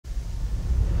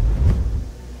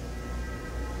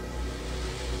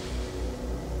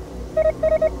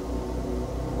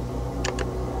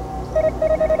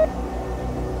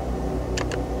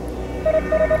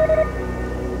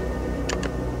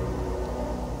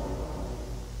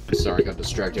Sorry, I got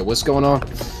distracted. What's going on?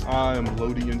 I'm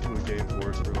loading into a game for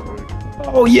us real quick.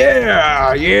 Oh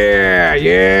yeah,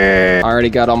 yeah. I already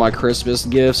got all my Christmas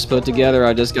gifts put together.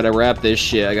 I just gotta wrap this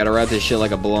shit. I gotta wrap this shit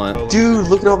like a blunt. Dude,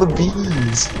 look at all the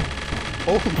bees.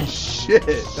 Holy shit,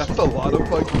 that's a lot of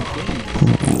fucking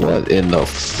bees. What in the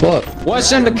fuck?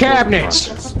 What's in the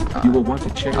cabinets? You will want to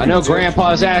check. I know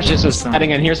Grandpa's ashes is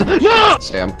hiding in here. No!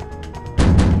 Sam.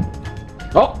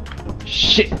 Oh,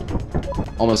 shit.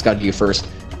 Almost got you first.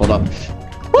 Hold up.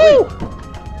 Woo!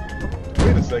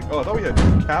 Wait a sec. Oh, I thought we had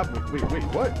cabinets. Wait,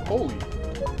 what? Holy.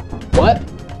 What?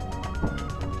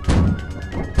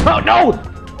 Oh no!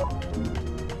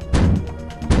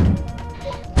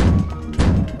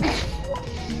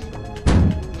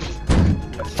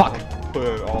 Fuck.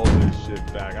 Put all this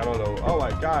shit back. I don't know. Oh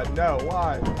my god, no,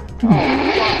 why?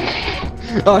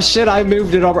 Oh shit, I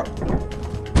moved it over.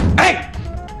 Hey!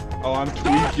 Oh, I'm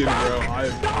tweaking, bro.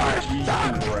 I'm tweaking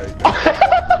right.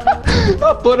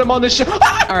 I'll put him on the show.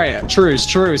 Alright,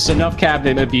 truce. Enough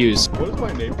cabinet abuse. What does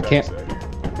my name tag Can't- say?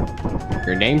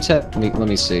 Your name tag? Let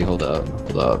me see. Hold up.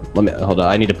 Hold up.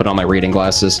 I need to put on my reading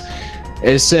glasses.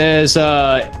 It says,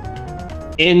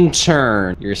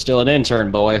 intern. You're still an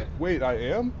intern, boy. Wait, I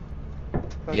am?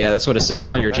 Yeah, that's what it says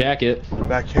on your jacket.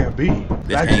 That can't be.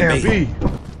 That can't be.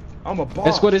 I'm a boss.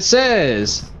 That's what it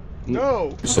says.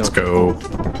 No. Let's go.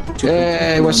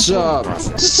 Hey, what's up?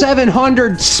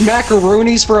 700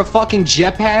 smackaroonies for a fucking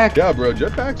jetpack? Yeah, bro,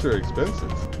 jetpacks are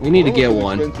expensive. We need to get Almost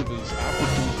one. as expensive as Apple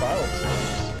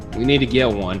files. We need to get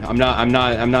one. I'm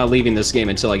not leaving this game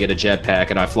until I get a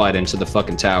jetpack and I fly it into the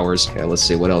fucking towers. Okay, let's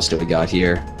see. What else do we got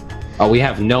here? Oh, we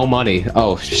have no money.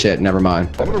 Oh, shit. Never mind.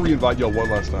 I'm gonna re-invite y'all one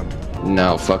last time.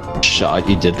 No, fuck. Shot.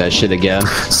 You did that shit again.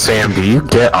 Sam, do you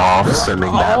get off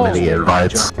sending that many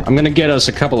invites? I'm gonna get us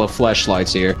a couple of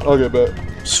fleshlights here. Okay, bet.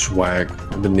 Swag.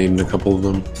 I've been needing a couple of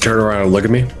them. Turn around and look at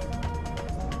me.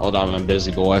 Hold on, I'm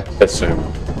busy, boy. That's Sam.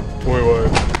 Wait,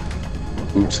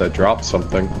 what? Oops, I dropped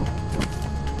something.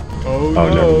 Oh, Oh,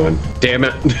 no. never mind. Damn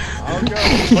it.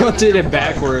 Okay. You did it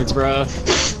backwards, bro.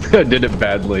 I did it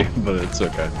badly, but it's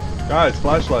okay. Guys,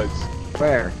 flashlights.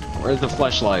 Where? Where's the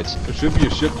fleshlights? There should be a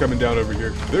ship coming down over here.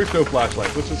 There's no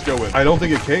flashlights. Let's just go in. I don't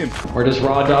think it came. We're just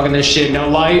raw dogging this shit, no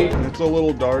light. It's a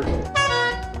little dark.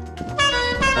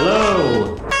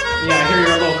 Hello? Yeah, I hear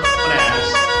your little ass.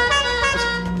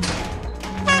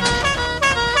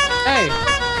 Hey,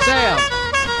 Sam!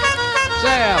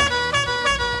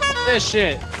 This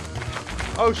shit.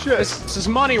 Oh, shit. This is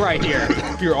money right here.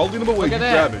 Here, I'll lead them away. Look You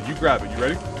at that. grab it. You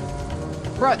ready?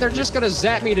 Bro, they're just gonna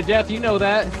zap me to death, you know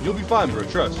that. You'll be fine, bro.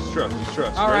 Trust. Just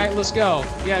trust. Alright, let's go.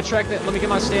 Yeah, track that. Let me get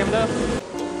my stamina.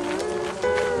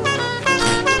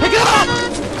 Pick it up!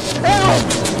 Help!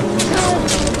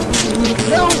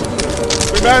 Help!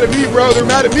 They're mad at me, bro. They're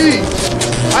mad at me.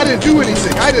 I didn't do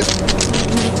anything.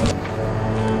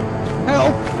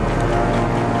 Help!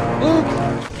 Luke!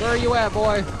 Where are you at,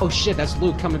 boy? Oh shit, that's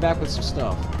Luke coming back with some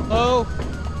stuff. Oh!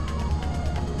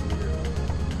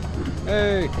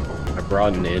 Hey! I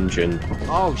brought an engine.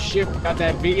 Oh shit, got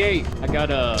that V8. I got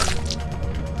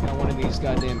one of these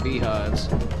goddamn beehives.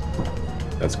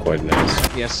 That's quite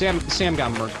nice. Yeah, Sam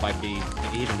got murked by bee.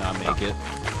 He did not make it.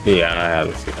 Yeah, I had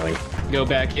a feeling. Go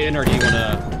back in, or do you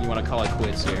wanna call it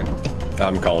quits here?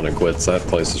 I'm calling it quits. That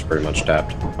place is pretty much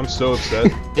tapped. I'm so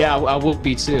upset. Yeah, I will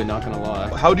be too. Not gonna lie.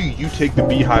 How do you take the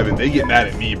beehive and they get mad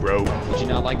at me, bro? Did you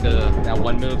not like that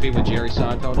one movie with Jerry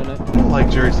Seinfeld in it? I don't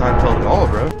like Jerry Seinfeld at all,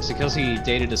 bro. Is it because he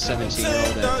dated a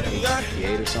 17-year-old at age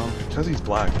 58 or something? Because he's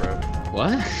black, bro.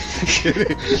 What?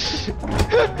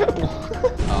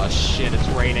 Oh shit, it's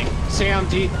raining. Sam,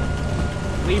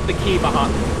 leave the key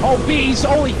behind. Oh, bees!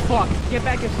 Holy fuck! Get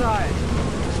back inside!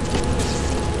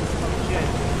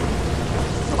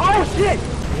 Oh shit!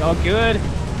 Y'all good?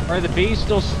 Are the bees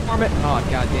still swarming? Oh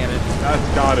god damn it.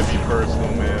 That's gotta be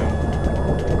personal,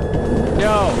 man.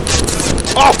 No!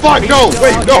 Oh fuck! No!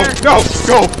 Wait! No!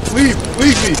 Leave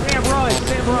me! Sam, run!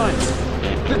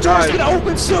 The door's gonna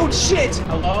open soon! Shit!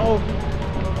 Hello?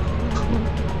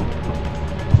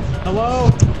 Hello?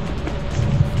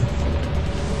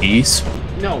 East?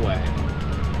 No way.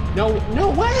 No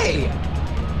way!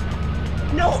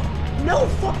 No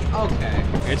fucking. Okay.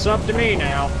 It's up to me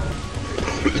now.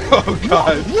 Oh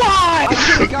god. Why? I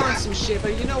could have gotten some shit,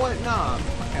 but you know what? Nah.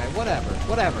 Okay,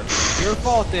 whatever. Your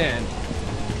fault then.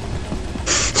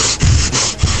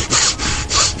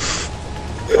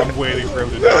 I'm waiting for him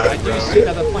to die, I do bro. see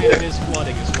that the planet is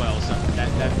flooding as well, so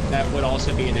that would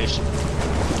also be an issue.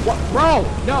 What? Bro!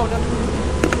 No!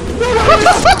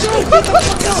 Dude,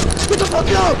 get the fuck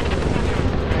up!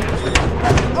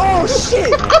 Oh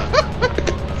shit!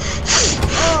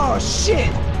 Oh shit!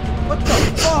 What the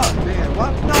fuck, man?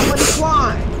 What? No, what is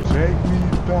flying?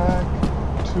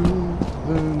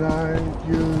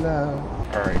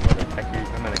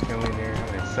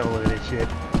 shit.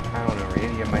 I don't know where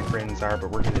any of my friends are,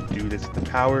 but we're gonna do this at the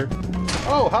tower.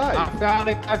 Oh, hi!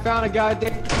 I found a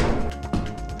goddamn.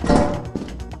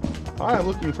 Hi, I'm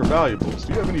looking for valuables.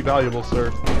 Do you have any valuables,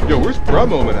 sir? Yo, where's Bruh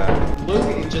Moment at?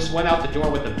 Luke just went out the door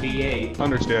with a V8.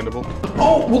 Understandable.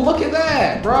 Oh, well look at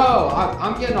that, bro.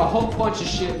 I'm getting a whole bunch of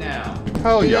shit now.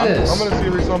 Hell yeah, Yes. I'm gonna see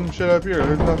if there's some shit up here.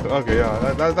 There's nothing. Okay,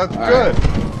 yeah, that's All good. right.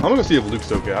 I'm gonna see if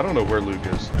Luke's okay. I don't know where Luke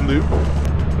is. Luke?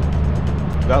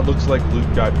 That looks like Luke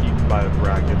got eaten by a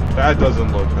bracket. That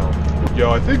doesn't look healthy. Yo,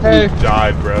 I think Hey. Luke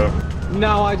died, bro.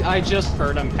 No, I just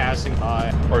heard him passing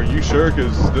by. Are you sure?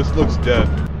 Because this looks dead.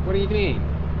 What do you mean?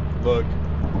 Look.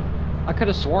 I could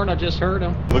have sworn I just heard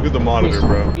him. Look at the monitor,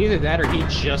 bro. Either that or he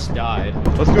just died.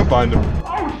 Let's go find him.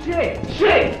 Oh shit!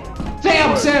 Shit!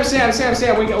 Sam! I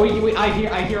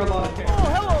hear a lot of.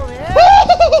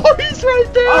 Oh, he's right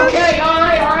there! Okay,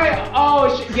 alright.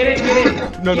 Oh shit! Get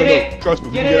it! No, trust me,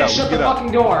 we can get out, we Shut can the get out.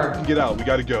 fucking door. Get out, we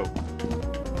gotta go.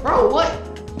 Bro, what?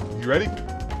 You ready?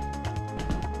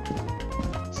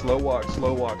 Slow walk,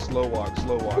 slow walk, slow walk,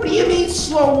 slow walk. What do you mean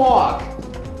slow walk?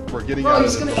 We're getting Bro, out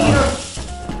he's of gonna this. eat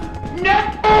her. No!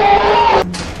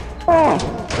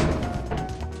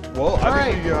 Well, I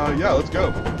think we, yeah, let's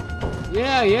go.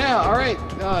 Yeah, alright.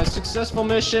 Successful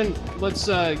mission. Let's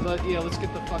get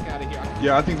the fuck out of here.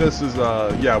 Yeah, I think this is,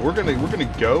 yeah, we're gonna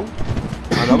go.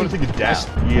 And I'm gonna take a dab.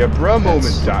 Yeah, Bruh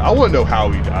Moment died. I wanna know how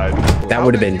he died. That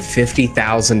would have been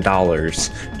 $50,000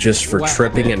 just for Wow.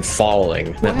 tripping and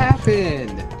falling. What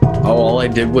happened? Oh, all I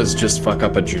did was just fuck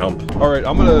up a jump. Alright,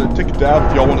 I'm gonna take a dab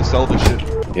if y'all wanna sell this shit.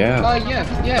 Yeah.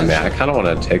 Yeah. I mean, I kind of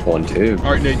want to take one too.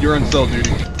 Alright, Nate, you're on cell duty.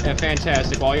 Yeah,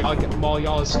 fantastic. While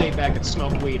y'all stay back and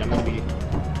smoke weed, I'm gonna be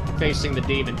facing the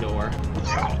demon door.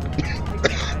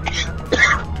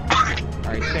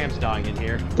 Alright, Sam's dying in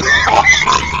here.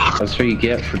 That's what you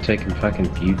get for taking fucking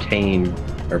butane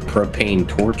or propane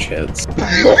torch hits. To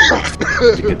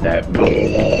get that.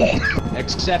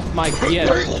 Accept my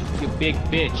gift, you big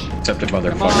bitch. Accept it, Come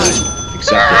motherfucker. on.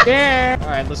 Accept it. Yeah.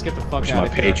 Alright, let's get the fuck Where's out my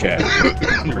of here. paycheck?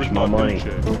 Where's my money?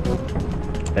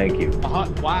 Thank you.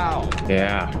 Wow.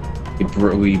 Yeah.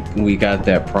 We got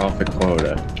that profit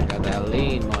quota. Got that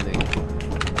lean money.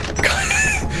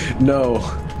 No,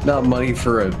 not money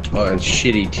for a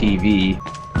shitty TV.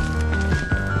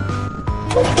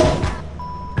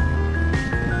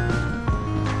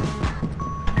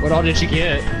 What all did you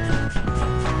get?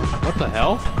 What the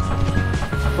hell?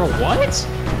 Bro, what?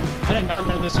 I didn't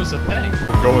know this was a thing.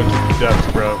 We're going to the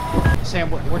depths, bro.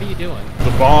 Sam, what are you doing?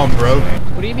 The bomb, bro.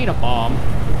 What do you mean a bomb?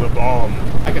 The bomb.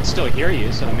 I can still hear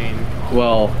you, so I mean...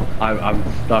 Well, I'm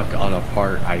stuck on a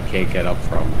part I can't get up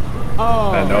from.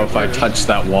 Oh! I know if I touch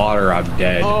that water, I'm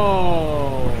dead.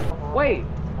 Oh! Wait!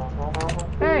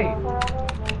 Hey!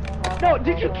 No,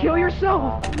 did you kill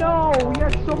yourself? No, you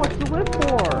had so much to live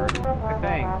for! I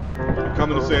think. I'm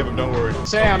coming to save him, don't worry.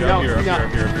 Sam, Okay, no, I'm here, I'm no. here,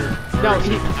 I'm here, I'm here. No, Where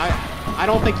is I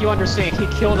don't think you understand. He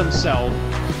killed himself.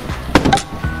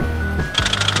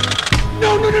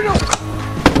 No!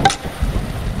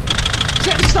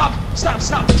 Sam,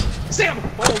 stop! Sam!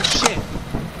 Oh shit!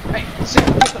 Hey, Sam,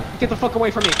 get the fuck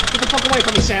away from me! Get the fuck away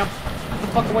from me, Sam! Get the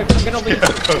fuck away from me! I'm gonna leave you.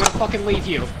 I'm gonna fucking leave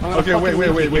you. I'm gonna Okay, fucking leave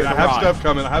you wait. here I to have rot. stuff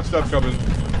coming.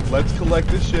 Let's collect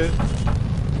this shit.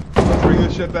 Let's bring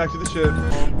this shit back to the ship.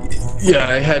 Yeah,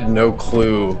 I had no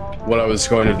clue what I was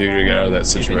going to do to get out of that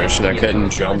situation. I couldn't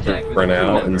jump or run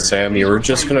out, and Sam, you were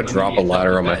just gonna drop a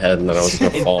ladder on my head, and then I was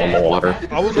gonna fall in the water.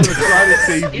 I was gonna try to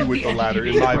save you with the ladder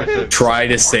in my defense. Try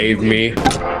to save me.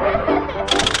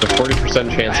 The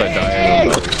 40% chance I die, I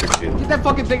don't know. Get that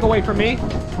fucking thing away from me!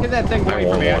 Get that thing away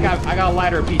from me! I got a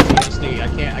ladder PTSD. I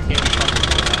can't be fucking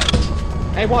doing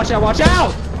that. Hey, watch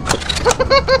out!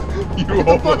 You Get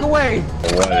the fuck away!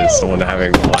 What, is someone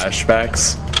having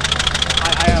flashbacks?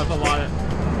 I have a lot of...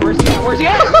 Where's he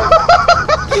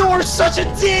at? You are such a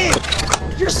dick!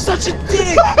 You're such a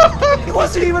dick! He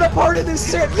wasn't even a part of this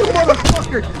set! You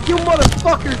motherfucker!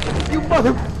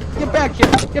 Get back here!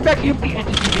 Get back here!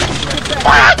 Get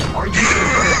back!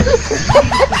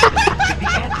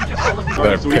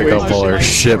 Better pick up all our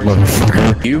shit,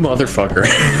 motherfucker. You motherfucker.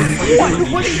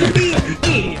 What do you mean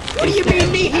me? What do you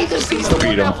mean me? He's the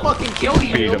one that fucking killed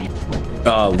you! Beat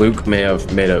him. Luke may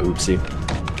have made a oopsie.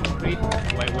 Wait,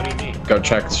 what do you mean? Go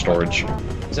check the storage.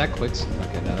 Is that Quicks?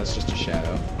 Okay, no, that's just a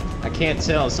shadow. I can't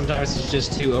tell. Sometimes it's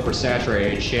just too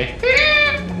oversaturated and shit.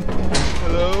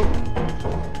 Hello?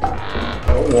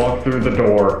 Don't walk through the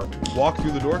door. Walk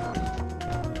through the door?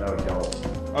 No, don't.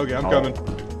 Okay, I'm coming.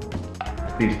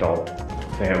 Please don't.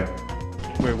 Sam.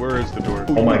 Wait, where is the door?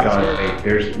 Oh my god, wait,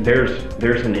 there's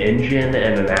an engine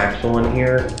and an axle in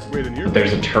here. Wait, in here? But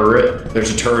there's a turret.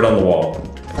 There's a turret on the wall.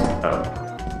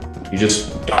 You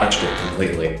just dodged it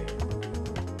completely.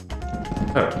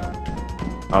 Huh.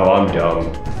 Oh, I'm dumb.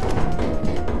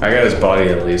 I got his body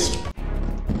at least.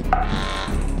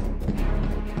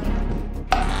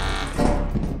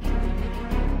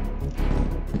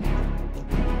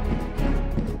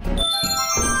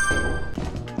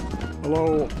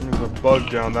 Hello? There's a bug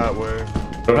down that way.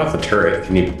 What about the turret?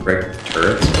 Can you break the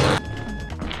turrets?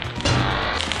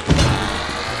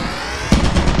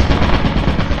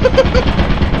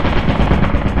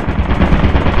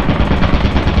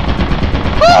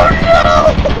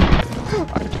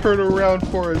 I turn around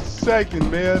for a second,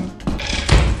 man.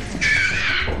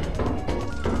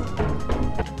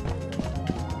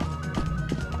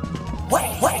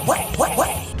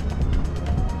 Wait.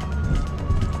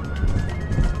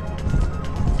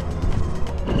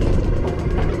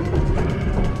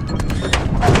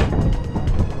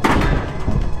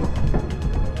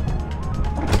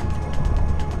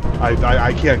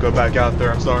 I can't go back out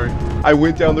there, I'm sorry. I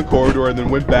went down the corridor and then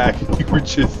went back. You were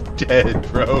just dead,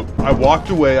 bro. I walked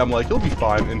away, I'm like, he'll be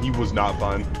fine, and he was not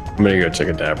fine. I'm gonna go take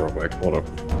a dab real quick. Hold up.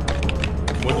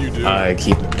 What do you do? I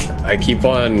keep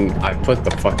on. I put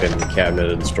the fucking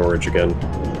cabinet in storage again.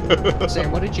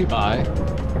 Sam, what did you buy?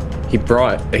 He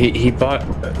bought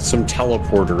some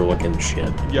teleporter looking shit.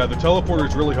 Yeah, the teleporter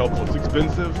is really helpful. It's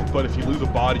expensive, but if you lose a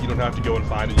body, you don't have to go and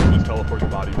find it. You can just teleport the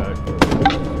body back.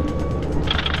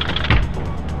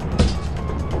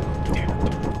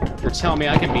 You're telling me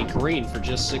I can be green for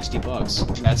just 60 bucks.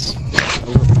 That's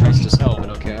overpriced as hell, but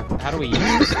okay. How do we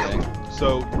use this thing?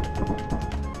 So...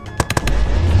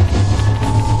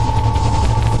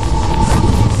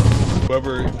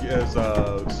 whoever is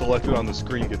selected on the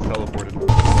screen gets teleported.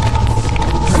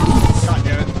 God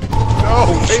damn it. No,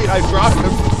 wait, I dropped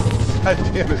him. God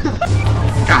damn it.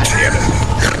 God damn it.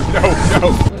 No.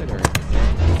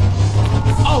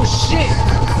 Oh shit!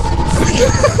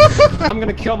 I'm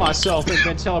gonna kill myself and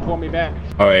then teleport me back.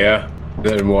 Oh yeah?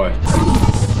 Then what?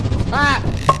 Ah!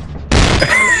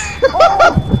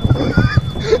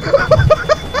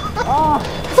 Oh!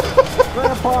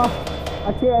 Grandpa!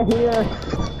 I can't hear!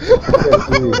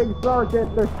 Shooting,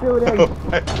 Sergeant! They're shooting! Oh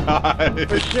my god.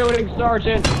 They're shooting,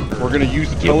 Sergeant! We're gonna use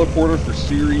the teleporter for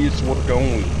serious work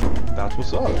only. That's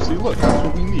what's up. See, look, that's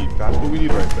what we need. That's what we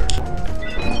need right there.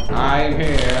 I'm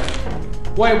here.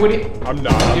 Wait, what do you... I'm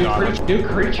not. New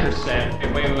creature set.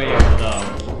 Wait, hold up.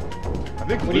 I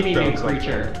think What do you mean Luke new found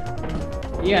creature?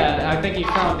 Yeah, I think he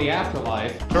found the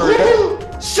afterlife.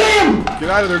 something. Sam! Get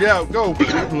out of there, get out, go!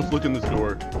 Let's look in this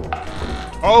door.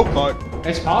 Oh, fuck.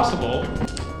 It's possible.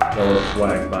 Oh,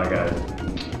 flag, bye guys.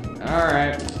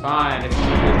 Alright, fine. If you do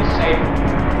the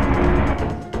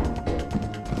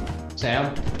same.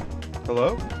 Sam?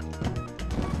 Hello?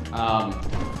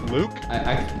 Luke?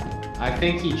 I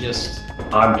think he just...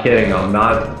 I'm kidding, I'm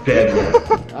not dead yet.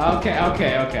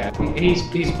 Okay. He's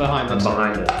behind I'm this.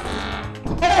 behind it.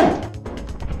 Oh!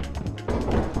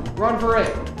 Run for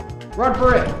it! Run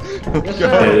for it! Yes, Go.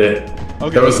 sir! Okay.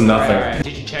 There was nothing. Alright.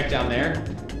 Did you check down there?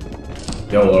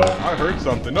 YOLO. I heard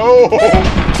something. No! Oh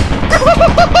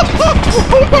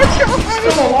my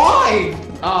god! Still alive!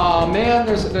 Oh man,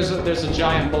 there's a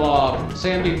giant blob.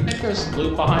 Sam, do you think there's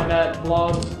loot behind that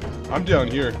blob? I'm down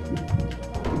here.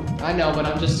 I know, but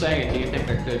I'm just saying, do you think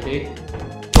there could be?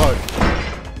 Bug.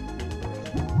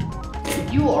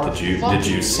 You are Did you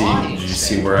fucking see? lying, Did you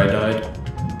Sam. see where I died?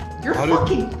 You're How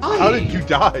fucking did, lying! how did you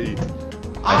die?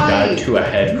 I died to a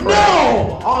head crash.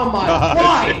 No! Oh my God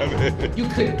god! damn it. You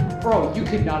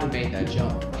could not have made that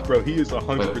jump. Bro, he is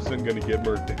 100% gonna get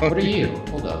murked down. What are you?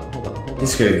 Hold up.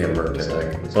 He's gonna get murked, I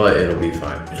think. But it'll be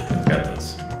fine. I got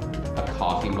this. A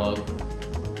coffee mug?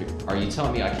 Are you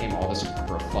telling me I came all this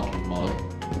for a fucking mug?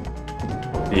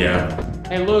 Yeah.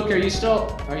 Hey Luke, are you still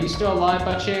alive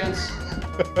by chance?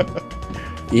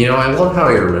 You know, I love how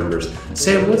he remembers.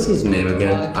 Sam, what's his name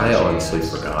again? I honestly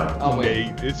forgot. Oh wait.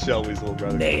 Nate, it's Shelby's little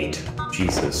brother. Nate.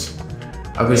 Jesus.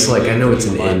 I was like, I know it's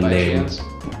an Alive in by name. chance?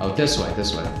 Oh, this way.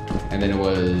 And then it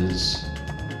was...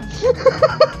 You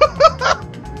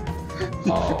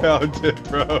Oh. found it,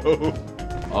 bro.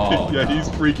 Oh, Yeah, no. he's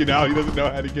freaking out. He doesn't know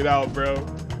how to get out, bro.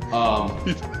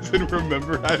 He doesn't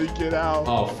remember how to get out.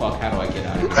 Oh fuck, how do I get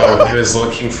out of here? Oh, he was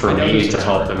looking for I know me he's to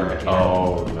help him. hurt.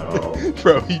 Oh, no.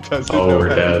 Bro, he doesn't Oh, know we're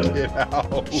how dead. to get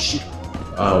out.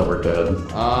 Oh, we're dead.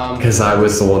 Um, Because I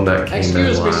was the one that came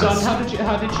excuse in me, last. son.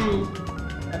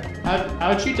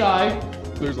 How'd you die?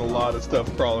 There's a lot of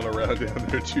stuff crawling around down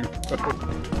there too, bro.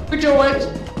 We do it.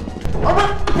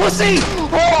 Pussy!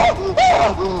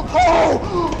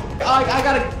 I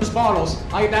gotta get those bottles.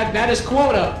 That is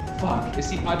quota. Fuck. Is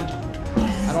he by the?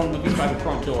 I don't know if he's by the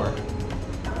front door.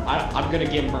 I'm gonna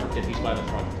get murked if he's by the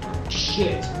front door.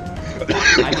 Shit.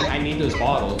 I need those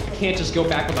bottles. You can't just go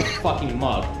back with a fucking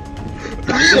mug.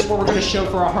 This is where we're gonna show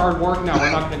for our hard work. Now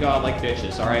we're not gonna go out like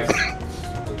bitches, all right?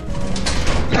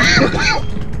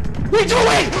 We do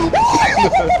it!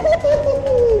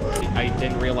 I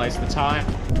didn't realize the time.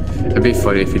 It'd be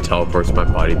funny if he teleports my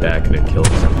body back and it kills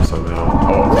him somehow.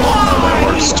 Oh, that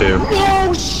works too.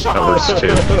 That works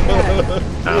too.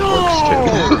 That works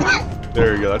too.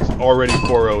 There you go. That's already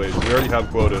 408. We already have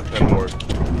quota and more.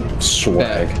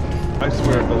 Swag. I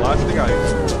swear, the last thing I.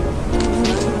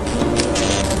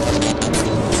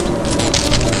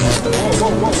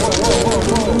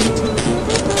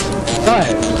 What?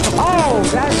 Oh,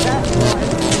 that's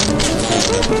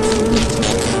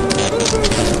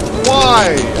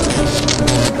Why?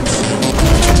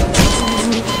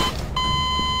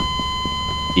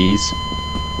 Bees?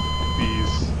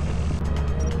 Bees.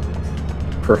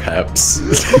 Perhaps.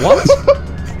 What?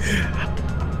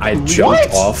 I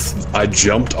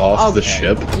jumped off the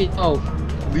ship. Oh,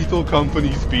 Lethal Company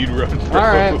speedrun. all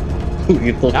right.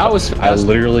 That was I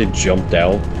literally jumped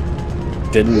out.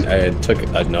 I took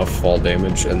enough fall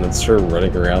damage and then started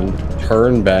running around,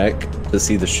 turned back to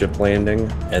see the ship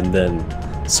landing, and then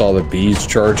saw the bees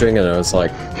charging, and I was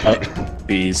like,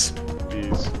 bees.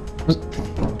 Bees.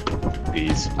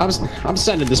 Bees. I'm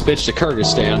sending this bitch to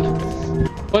Kyrgyzstan.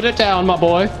 Put it down, my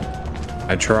boy.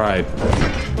 I tried.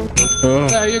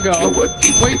 There you go.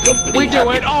 We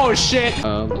do it. Oh shit.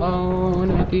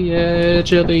 Alone at the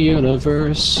edge of the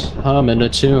universe, I'm in a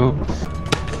tomb.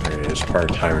 This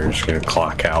part-timer is gonna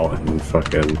clock out and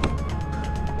fucking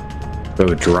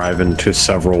go drive into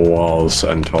several walls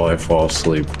until I fall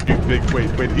asleep.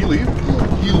 Wait, did he leave?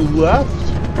 He left?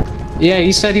 Yeah,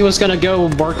 he said he was gonna go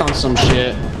work on some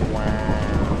shit.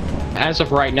 As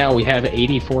of right now, we have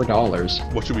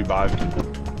 $84. What should we buy?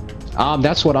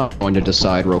 That's what I'm going to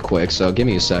decide real quick, so give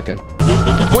me a second.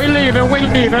 We're leaving!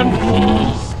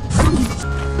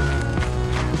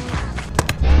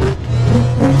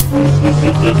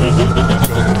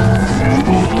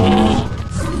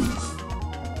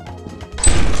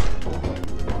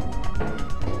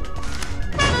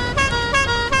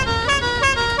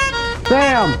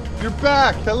 Sam! You're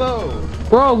back! Hello!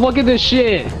 Bro, look at this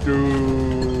shit!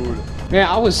 Dude. Man,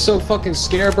 I was so fucking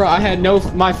scared, bro. I had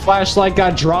my flashlight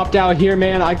got dropped out here,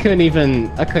 man. I couldn't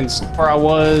see where I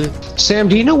was. Sam,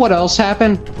 do you know what else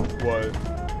happened? What?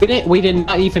 We did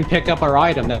not even pick up our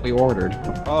item that we ordered.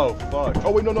 Oh, fuck.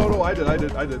 Oh, wait, no, I did.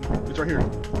 It's right here.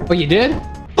 Oh, you did?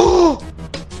 Oh!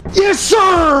 Yes,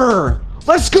 sir!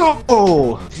 Let's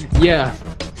go! Yeah.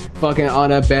 Fucking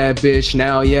on a bad bitch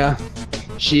now, yeah.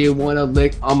 She wanna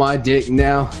lick on my dick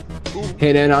now.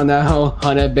 Hitting on that whole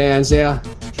 100 bands, yeah.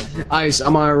 Ice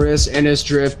on my wrist and it's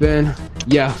dripping.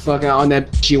 Yeah, fucking on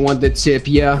that she want the tip,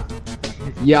 yeah.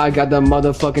 Yeah, I got the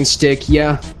motherfucking stick,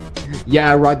 yeah.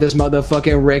 Yeah, I rock this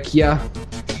motherfucking Rick, yeah.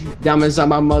 Diamonds on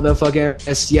my motherfucking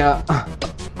wrist, yeah.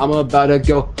 I'm about to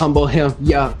go humble him,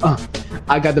 yeah.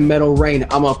 I got the metal rain,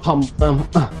 I'ma pump them.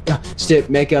 Stick,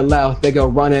 make it loud, they go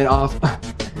running off.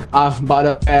 I bought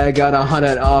a bag, got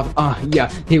 100 off. Yeah,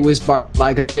 he was barked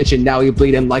like a bitch and now he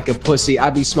bleeding like a pussy. I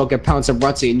be smoking pounds of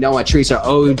rutsy, no, my trees are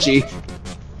OG.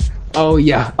 Oh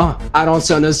yeah, I don't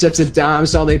sell no zips of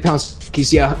dimes, all they pounds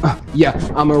keys, yeah, yeah.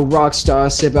 I'm a rock star,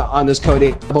 sipping on this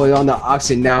codeine, boy on the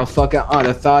oxy now, fucking on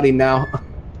a thotty now.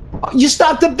 You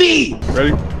stopped the beat!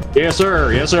 Ready? Yes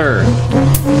sir, yes sir.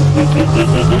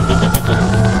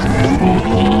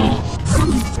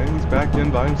 And he's back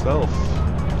in by himself.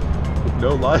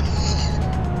 No lie.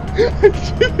 I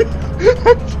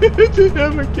did it to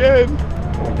him again.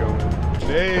 There we go.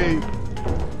 Hey.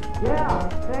 Yeah,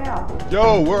 Sam.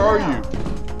 Yo, where are you?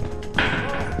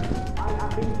 I'm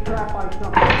being trapped by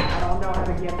something. I don't know how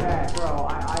to get back, bro.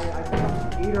 I think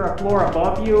I'm either a floor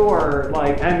above you or,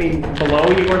 like, I mean, below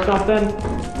you or something.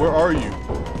 Where are you?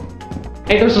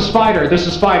 Hey, there's a spider,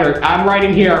 I'm right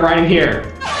in here,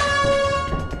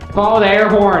 Follow the air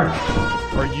horn.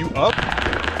 Are you up?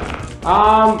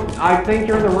 I think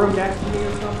you're in the room next to me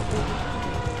or something.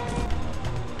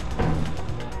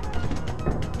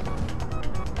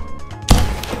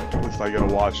 At least I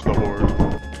gotta watch the horde.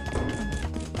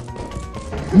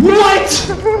 What?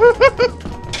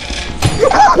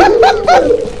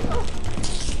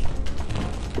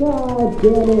 God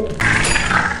damn it.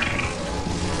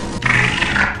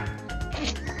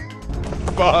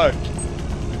 Fuck.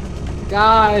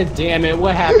 God damn it,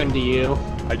 what happened to you?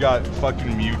 I got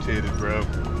fucking mutated, bro.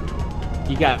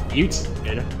 You got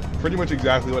mutated. Pretty much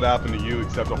exactly what happened to you,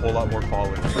 except a whole lot more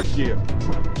falling. Yeah.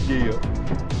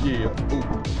 Ooh.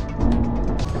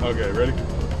 Okay, ready?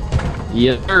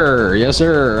 Yes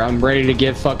sir, I'm ready to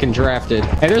get fucking drafted.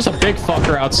 Hey, there's a big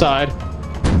fucker outside.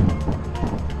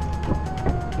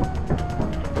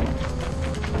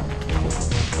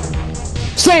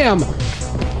 Sam!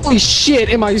 Holy shit,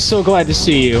 am I so glad to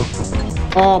see you.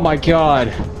 Oh my god.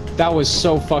 That was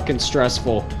so fucking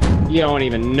stressful. You don't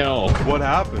even know. What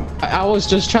happened? I was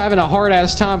just having a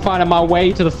hard-ass time finding my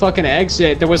way to the fucking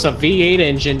exit. There was a V8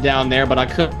 engine down there, but I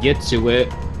couldn't get to it.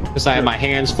 Because I had my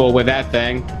hands full with that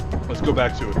thing. Let's go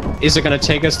back to it. Is it gonna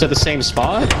take us to the same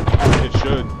spot? It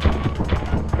should.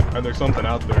 And there's something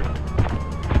out there.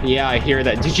 Yeah, I hear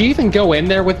that. Did you even go in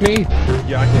there with me?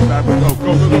 Yeah, I came back with... Oh,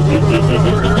 go, go, go, go, go,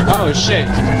 go, go, go. Oh, shit.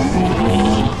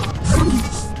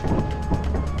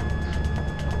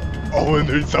 Oh, and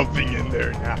there's something in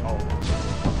there now.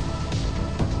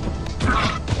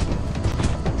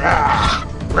 Rah!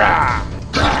 Rah!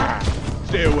 Rah!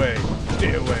 Stay away!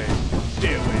 Stay away!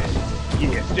 Stay away!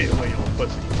 Yeah, stay away, little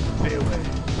pussy! Stay away!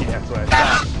 Yeah, that's what I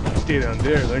thought. Stay down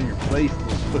there, learn your place,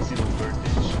 little pussy, little bird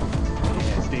bitch.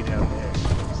 Yeah, stay down there.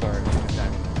 Sorry,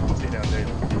 stay down there,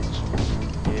 little bitch.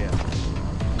 Yeah.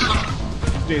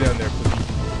 Stay down there,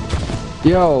 pussy.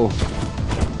 Yo.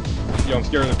 Yo, I'm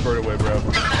scaring this bird away, bro.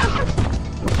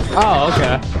 Oh,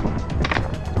 okay.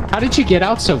 How did you get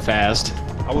out so fast?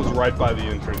 I was right by the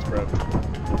entrance, bro.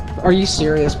 Are you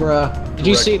serious, bruh? Did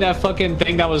you Correct. see that fucking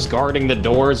thing that was guarding the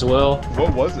door as well?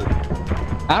 What was it?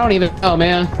 I don't even know,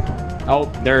 man.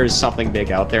 Oh, there's something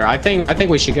big out there. I think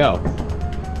we should go.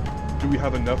 Do we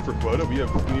have enough for quota? We have...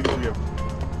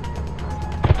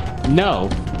 No.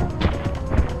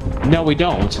 No, we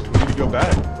don't. We need to go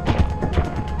back.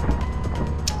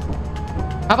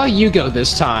 How about you go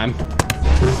this time?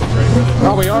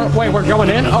 Oh, we are? Wait, we're going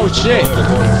in? Oh, shit.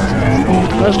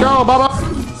 Let's go, Bubba.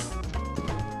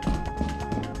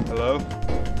 Hello?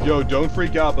 Yo, don't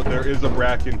freak out, but there is a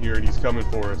Brack in here and he's coming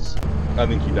for us. I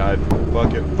think he died.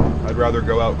 Fuck it. I'd rather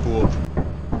go out cool.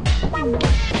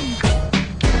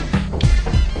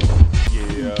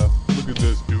 Yeah. Look at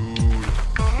this dude.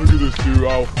 Look at this dude.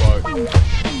 Oh, fuck.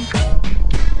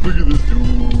 Look at this dude.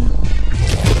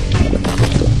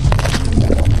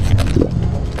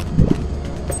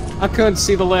 I couldn't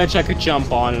see the ledge I could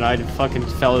jump on, and I fucking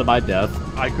fell to my death.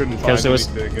 I couldn't find Because there was-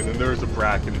 anything, and then there was a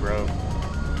Bracken, bro.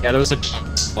 Yeah, there was a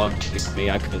slug chasing me.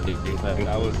 I couldn't do anything.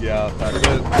 That was, yeah, that's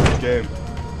it. This game.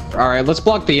 Alright, let's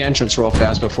block the entrance real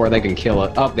fast before they can kill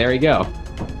it. Oh, there you go.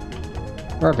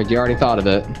 Perfect, you already thought of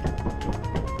it.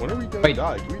 When are we gonna Wait.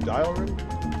 die? Can we die already?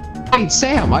 Wait,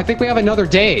 Sam, I think we have another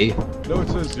day. No, it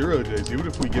says 0 days. Even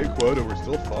if we get quota, we're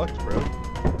still fucked, bro.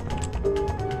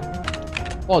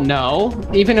 Well, no.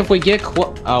 Even if we get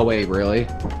oh, wait, really?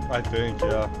 I think,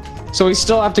 yeah. So we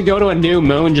still have to go to a new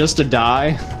moon just to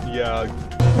die? Yeah.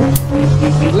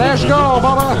 Let's go,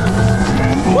 Bubba!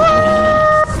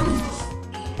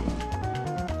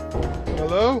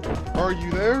 Hello? Are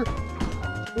you there?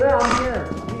 Yeah, I'm here.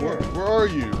 Where are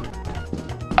you?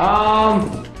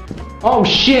 Oh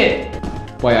shit!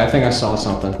 Wait, I think I saw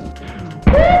something.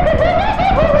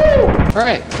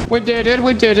 Alright, we did it,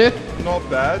 we did it! Not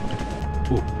bad.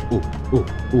 Ooh.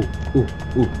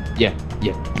 Yeah.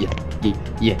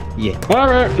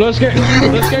 Alright, let's get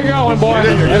going, boy!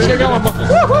 Let's get going, boy!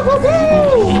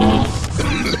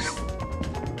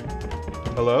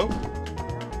 Hello?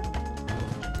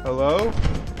 Hello?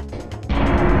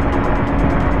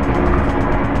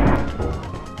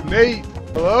 Nate!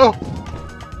 Hello?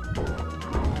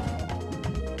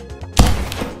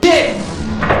 Shit!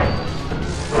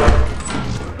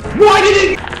 Why did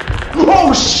it?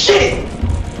 Oh shit!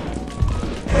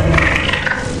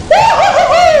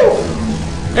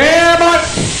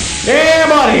 Yeah,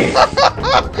 buddy!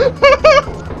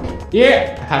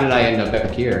 Yeah! How did I end up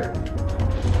back here?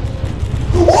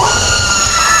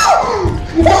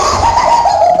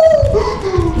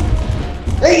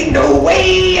 Ain't no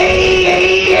way!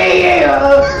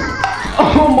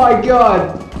 Oh my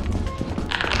god!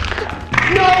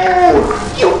 No!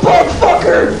 You bug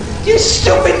fucker! You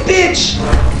stupid bitch!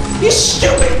 You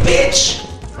stupid bitch!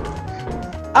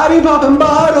 I be popping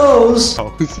bottles!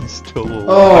 How is he still alive?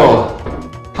 Oh!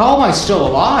 How am I still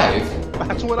alive?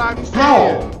 That's what I'm saying!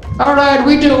 How? Alright,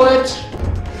 we do it!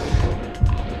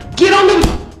 Get on the...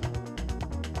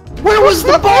 Where was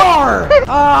the bar?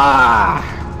 Ah!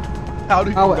 How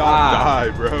did you not die,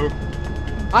 bro?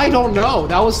 I don't know.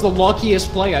 That was the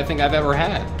luckiest play I think I've ever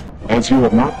had. As you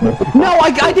have not met the No,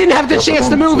 I didn't have the chance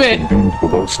to move it! deemed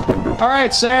below standard.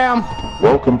 Alright, Sam.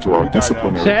 Welcome to our died now.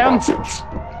 disciplinary Sam? process.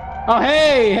 Oh,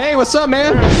 hey, what's up,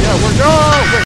 man? Yeah, we're going!